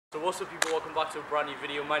So what's up people, welcome back to a brand new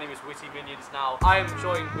video. My name is Wittyminions now. I am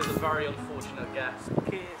joined with a very unfortunate guest.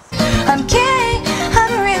 I'm gay,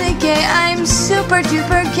 I'm really gay, I'm super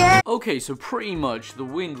duper gay. Okay, so pretty much the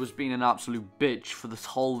wind was being an absolute bitch for this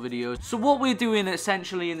whole video. So what we're doing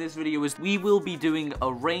essentially in this video is we will be doing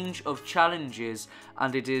a range of challenges,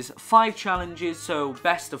 and it is 5 challenges, so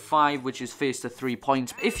best of 5, which is first to 3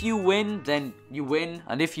 points. If you win, then you win,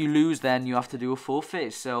 and if you lose, then you have to do a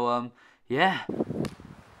forfeit. So yeah.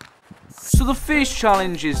 So the first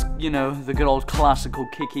challenge is, you know, the good old classical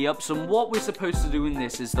kicky ups, and what we're supposed to do in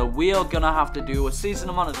this is that we are gonna have to do a certain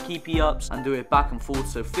amount of kicky ups and do it back and forth.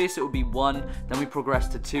 So first it will be 1, then we progress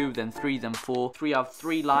to 2, then 3, then 4. 3 have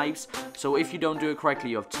 3 lives, so if you don't do it correctly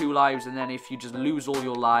you have 2 lives, and then if you just lose all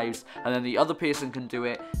your lives and then the other person can do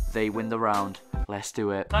it, they win the round. Let's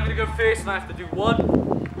do it. I'm gonna go first and I have to do 1.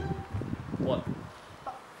 1.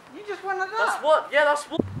 You just went like that? That's what? Yeah, that's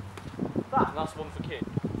what. And that's 1 for kid.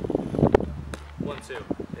 1, 2.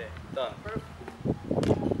 Yeah, done. There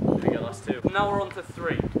we go, that's 2. Now we're on to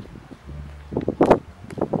 3.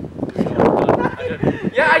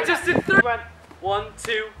 Yeah, I just did 3. 1,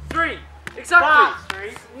 2, 3. Exactly.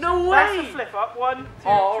 That's 3. No way. That's the flip up. 1, 2, 3. Oh,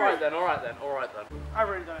 alright then, alright then, alright then. I've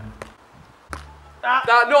already done it.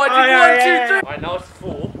 No, I did 1, 2, 3. Alright, now it's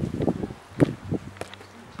 4.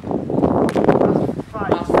 That's 5.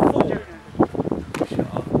 That's 4.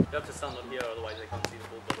 Shut up. You have to stand up here, otherwise they can't see the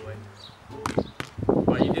ball, by the way.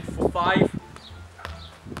 Right, you did 5.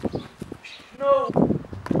 No!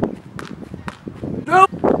 No!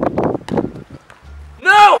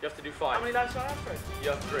 No! You have to do 5. How many lives do I have for it? You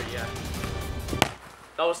have 3, yeah.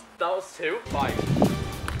 That was 2. 5.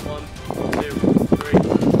 1, 2, 3.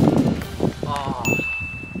 Ah.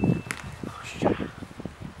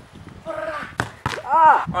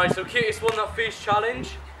 Ah! Alright, so Curtis won that first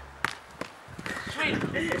challenge.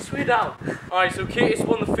 Sweet down. Alright, so Curtis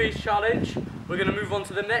won the first challenge. We're going to move on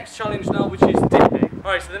to the next challenge now, which is dipping.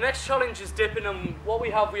 Alright, so the next challenge is dipping, and what we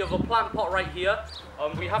have a plant pot right here.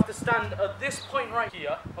 We have to stand at this point right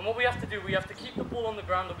here, and what we have to do, we have to keep the ball on the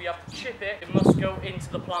ground and we have to chip it. It must go into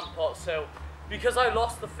the plant pot. So, because I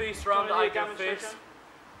lost the first round, I go first.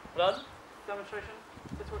 Blood? Demonstration?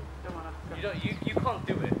 Don't wanna go. You can't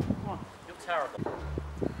do it. Come on. You're terrible.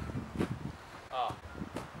 Ah.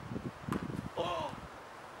 Oh.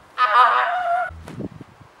 Ah!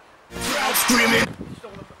 Screaming.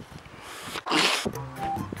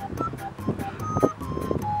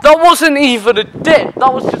 That wasn't even a dip,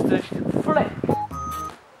 that was just a flip.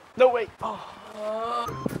 No way. Oh.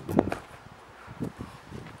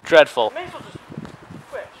 Dreadful. May as well just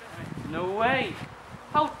quit, shouldn't we? No way.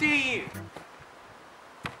 How dare you?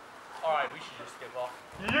 Alright, we should just give off.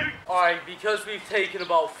 Alright, because we've taken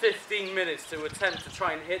about 15 minutes to attempt to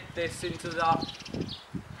try and hit this into that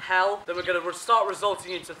hell, then we're going to start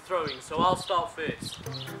resulting into throwing, so I'll start first.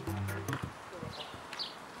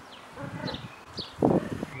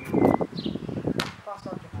 Fast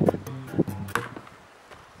on,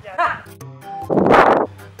 yeah. Ha!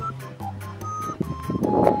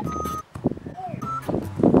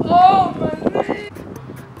 Oh, my knee!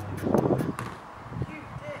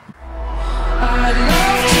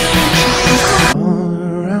 All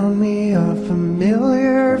around me are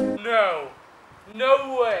familiar. No.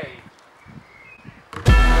 No way.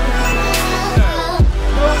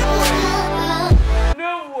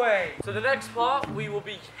 No way. So the next part, we will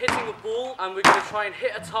be hitting a ball and we're going to try and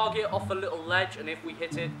hit a target off a little ledge, and if we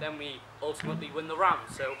hit it, then we ultimately win the round.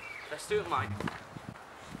 So let's do it, Mike.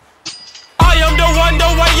 I am the one,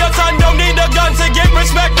 the way your son don't need a gun to get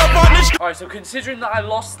respect up on this. Alright, so considering that I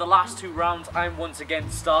lost the last 2 rounds, I'm once again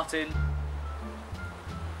starting.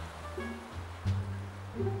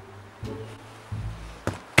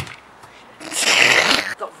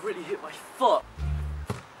 That really hit my foot.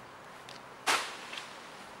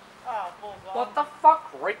 Ah, ball's on. What the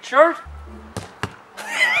fuck, Richard?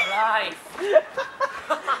 My life.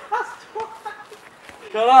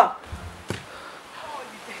 Shut up.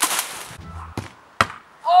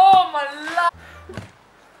 Oh, my life.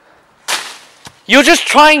 You're just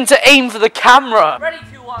trying to aim for the camera. Ready to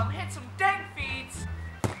hit some dang feeds.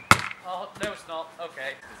 Oh, no it's not.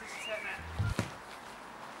 Okay.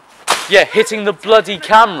 Yeah, hitting the bloody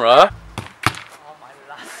camera. Oh, my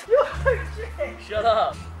life. Shut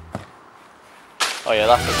up. Oh yeah,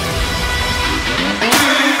 that's it.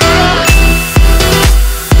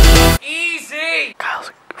 Easy! Kyle's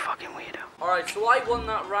a fucking weirdo. Alright, so I won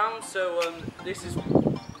that round, so this is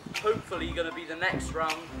hopefully going to be the next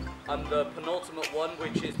round and the penultimate one,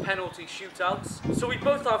 which is penalty shootouts. So we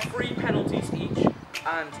both have 3 penalties each,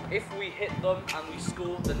 and if we hit them and we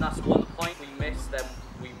score, then that's 1 point. We miss, then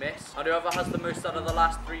we miss. And whoever has the most out of the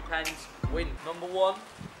last 3 pens wins. Number 1,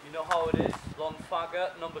 you know how it is, long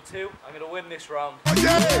faggot. Number 2, I'm gonna win this round. Oh,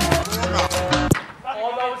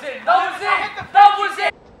 that was it! That was it! That was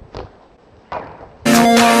it!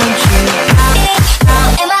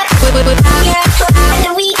 Look at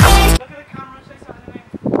the camera and say something to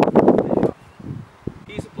me.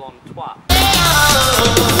 He's a blonde twat.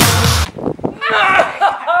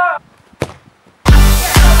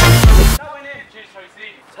 That went in. Cheers, Tracy.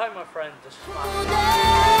 Tell my friend to smash.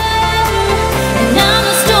 And I'm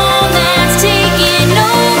the storm that's taking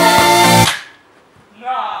over.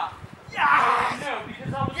 Nah. No,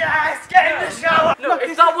 because I was. Yes, get in the shower. No,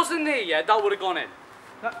 if that wasn't there yet, that would have gone in.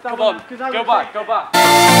 That Come on, go back, go back.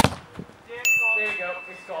 There you go,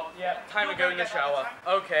 it's gone. Yeah, time to go in the shower.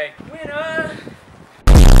 Okay. Winner!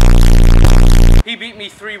 He beat me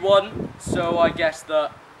 3-1, so I guess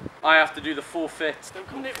that I have to do the forfeit.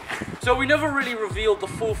 So we never really revealed the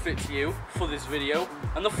forfeit to you for this video,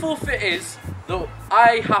 and the forfeit is that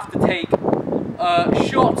I have to take a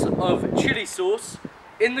shot of chili sauce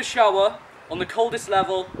in the shower on the coldest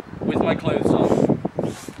level with my clothes on.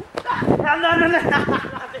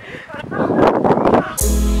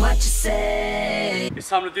 What you say? It's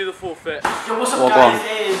time to do the forfeit. Yo, what's up, Well guys?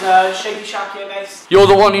 It is Shaky Shack here, guys. You're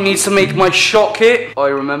the one who needs to make my shot kit. I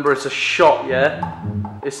remember it's a shot, yeah?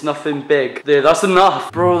 It's nothing big. There, that's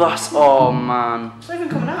enough. Bro, that's, oh man. It's not even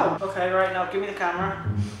coming out. Okay, right now, give me the camera.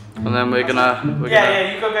 And then we're gonna,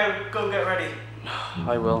 Yeah, you go get ready.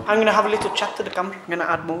 I will. I'm gonna have a little chat to the camera. I'm gonna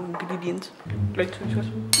add more ingredients.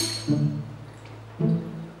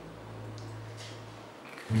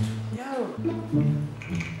 Yo.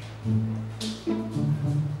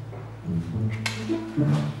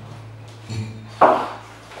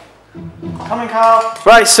 Coming, Carl.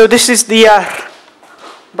 Right, so this is the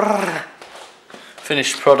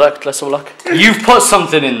Finished product, let's have a look. You've put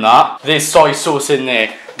something in that. There's soy sauce in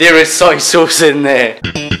there. There is soy sauce in there.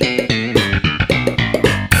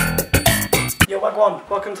 Yo, Wagwan,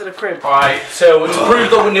 welcome to the crib. Alright, so to prove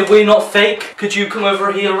that we're not fake, could you come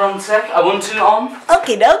over here one sec? I want it on.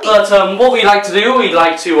 Okay, dokie. But what we like to do, we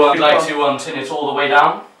like to tin it all the way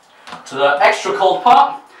down to the extra cold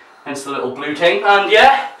part, hence the little blue thing. And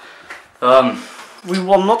yeah, we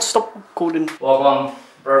will not stop recording. well on,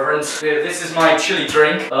 brethren. This is my chili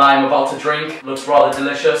drink that I'm about to drink. Looks rather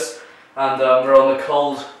delicious, and we're on the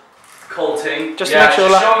cold thing. Just to make sure.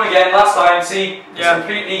 Show them again. Last time, see, it's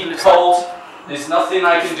completely cold. There's nothing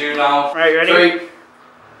I can do now. Right, ready? 3,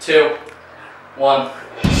 2, 1.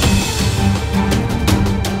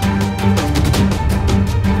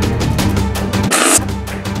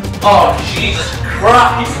 Oh, Jesus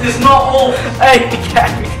Christ, it's not all. Hey,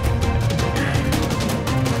 Gary.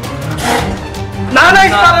 No,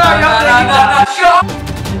 it's not No, shut up.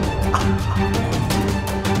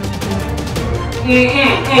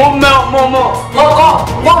 More milk, more. Look.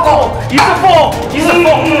 Use a fork.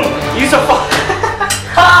 Use a fork.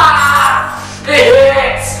 It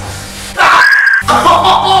hits.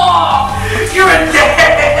 You're a dick.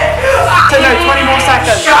 So no, 20 more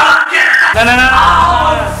seconds. Shut up. No.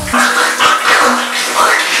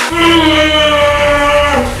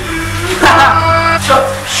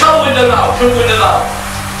 Shut the window now.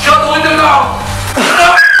 Shut the window now.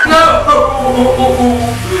 No.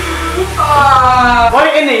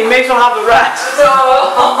 Right in there, you may as well have the rest.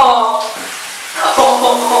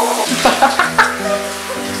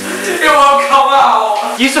 It won't come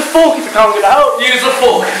out. Use a fork if you can't get it out. Use a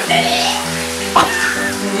fork.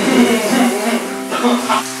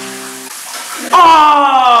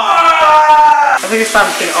 I think it's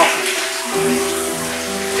time to get it off.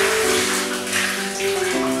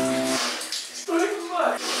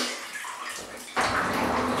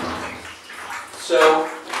 So,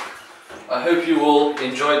 I hope you all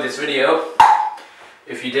enjoyed this video.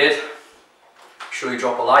 If you did, make sure you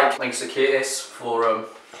drop a like. Thanks to Curtis for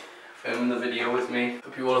filming the video with me.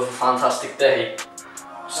 Hope you all have a fantastic day.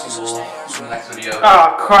 See you all in the next video.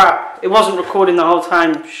 Oh crap, it wasn't recording the whole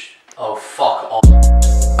time. Oh, fuck off.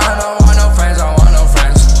 I don't